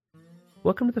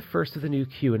Welcome to the first of the new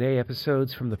Q&A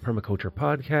episodes from the Permaculture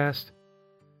Podcast,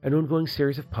 an ongoing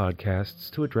series of podcasts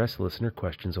to address listener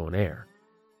questions on air.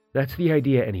 That's the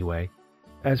idea anyway,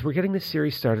 as we're getting this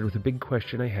series started with a big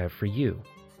question I have for you.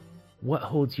 What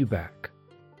holds you back?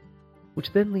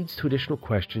 Which then leads to additional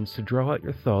questions to draw out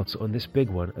your thoughts on this big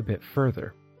one a bit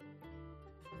further.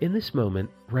 In this moment,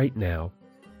 right now,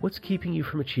 what's keeping you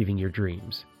from achieving your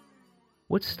dreams?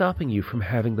 What's stopping you from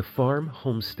having the farm,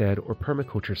 homestead, or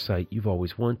permaculture site you've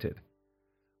always wanted?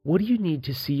 What do you need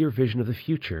to see your vision of the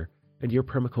future and your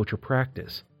permaculture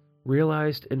practice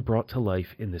realized and brought to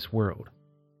life in this world?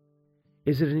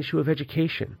 Is it an issue of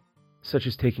education, such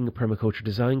as taking a permaculture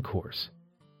design course,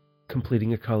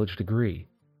 completing a college degree,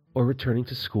 or returning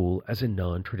to school as a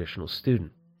non-traditional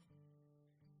student?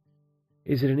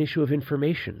 Is it an issue of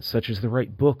information, such as the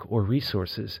right book or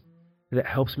resources that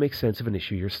helps make sense of an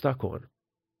issue you're stuck on?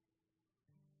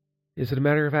 Is it a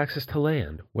matter of access to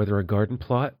land, whether a garden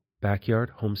plot, backyard,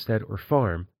 homestead, or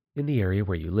farm, in the area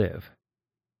where you live?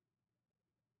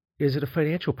 Is it a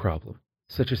financial problem,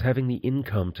 such as having the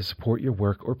income to support your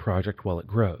work or project while it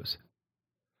grows?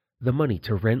 The money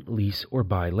to rent, lease, or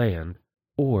buy land,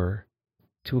 or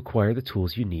to acquire the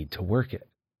tools you need to work it?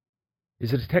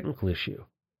 Is it a technical issue,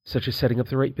 such as setting up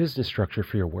the right business structure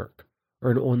for your work,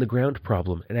 or an on-the-ground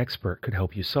problem an expert could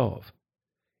help you solve?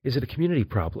 Is it a community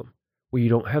problem, where you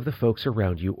don't have the folks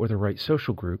around you or the right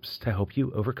social groups to help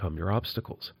you overcome your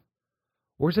obstacles?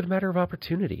 Or is it a matter of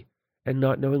opportunity and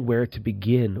not knowing where to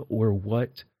begin or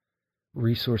what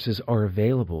resources are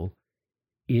available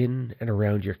in and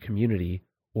around your community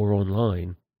or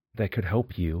online that could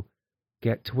help you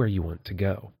get to where you want to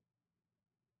go?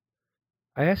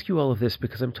 I ask you all of this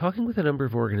because I'm talking with a number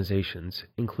of organizations,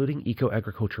 including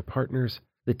Eco-Agriculture Partners,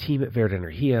 the team at Verde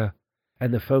Energia,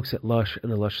 and the folks at Lush and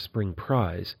the Lush Spring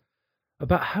Prize,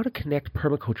 about how to connect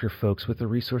permaculture folks with the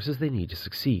resources they need to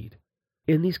succeed.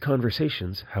 In these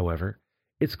conversations, however,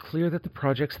 it's clear that the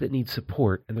projects that need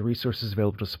support and the resources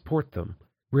available to support them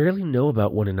rarely know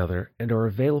about one another and are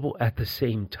available at the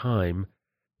same time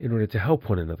in order to help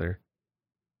one another.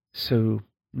 So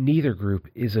neither group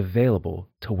is available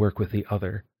to work with the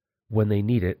other when they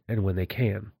need it and when they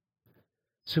can.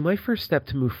 So my first step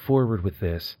to move forward with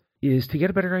this is to get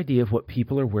a better idea of what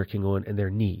people are working on and their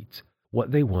needs,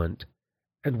 what they want,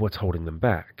 and what's holding them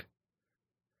back.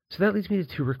 So that leads me to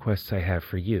two requests I have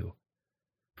for you.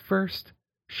 First,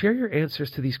 share your answers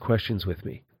to these questions with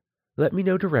me. Let me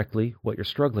know directly what you're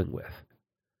struggling with.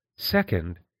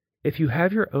 Second, if you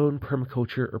have your own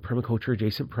permaculture or permaculture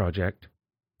adjacent project,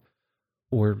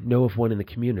 or know of one in the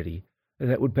community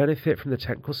that would benefit from the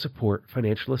technical support,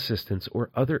 financial assistance,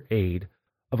 or other aid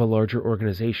of a larger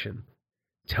organization,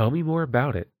 tell me more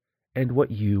about it and what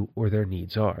you or their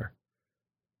needs are.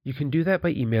 You can do that by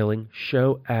emailing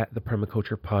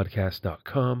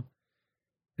show@thepermaculturepodcast.com,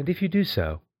 and if you do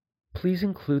so, please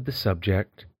include the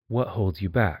subject, "What holds you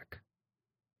back?"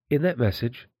 In that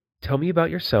message, tell me about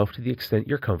yourself to the extent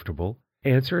you're comfortable,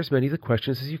 answer as many of the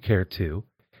questions as you care to,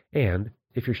 and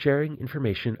if you're sharing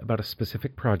information about a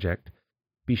specific project,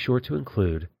 be sure to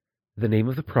include the name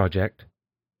of the project,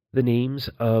 the names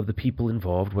of the people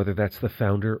involved, whether that's the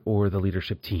founder or the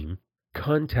leadership team,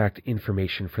 contact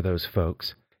information for those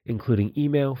folks, including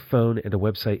email, phone, and a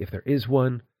website if there is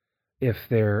one. If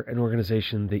they're an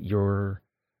organization that you're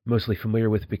mostly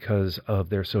familiar with because of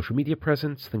their social media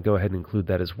presence, then go ahead and include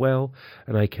that as well,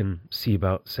 and I can see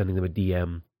about sending them a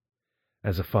DM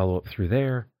as a follow-up through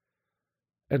there.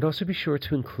 And also be sure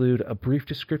to include a brief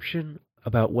description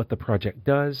about what the project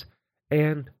does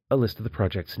and a list of the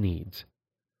project's needs.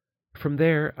 From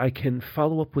there, I can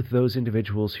follow up with those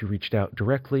individuals who reached out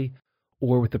directly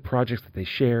or with the projects that they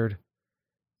shared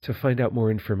to find out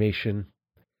more information,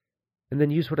 and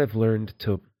then use what I've learned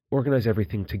to organize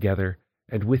everything together.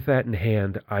 And with that in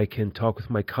hand, I can talk with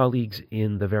my colleagues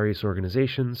in the various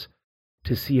organizations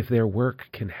to see if their work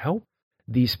can help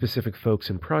these specific folks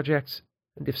and projects,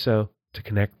 and if so, to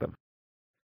connect them.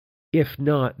 If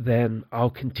not, then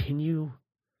I'll continue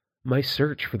my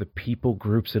search for the people,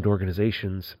 groups, and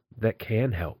organizations that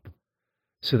can help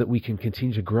so that we can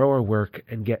continue to grow our work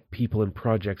and get people and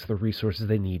projects the resources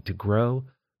they need to grow,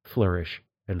 flourish,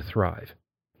 and thrive.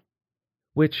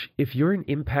 Which, if you're an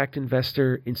impact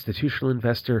investor, institutional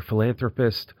investor,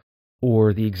 philanthropist,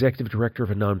 or the executive director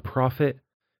of a nonprofit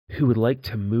who would like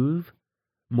to move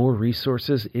more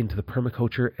resources into the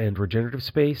permaculture and regenerative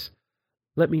space,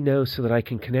 let me know so that I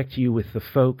can connect you with the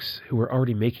folks who are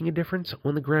already making a difference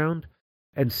on the ground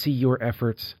and see your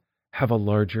efforts have a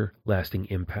larger, lasting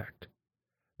impact.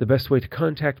 The best way to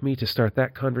contact me to start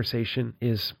that conversation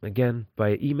is, again,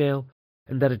 via email,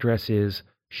 and that address is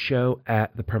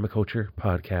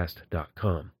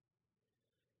show@thepermaculturepodcast.com.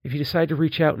 If you decide to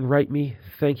reach out and write me,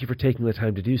 thank you for taking the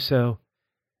time to do so.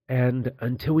 And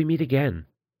until we meet again,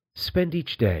 spend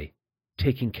each day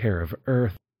taking care of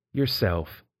Earth,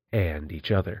 yourself, and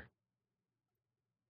each other.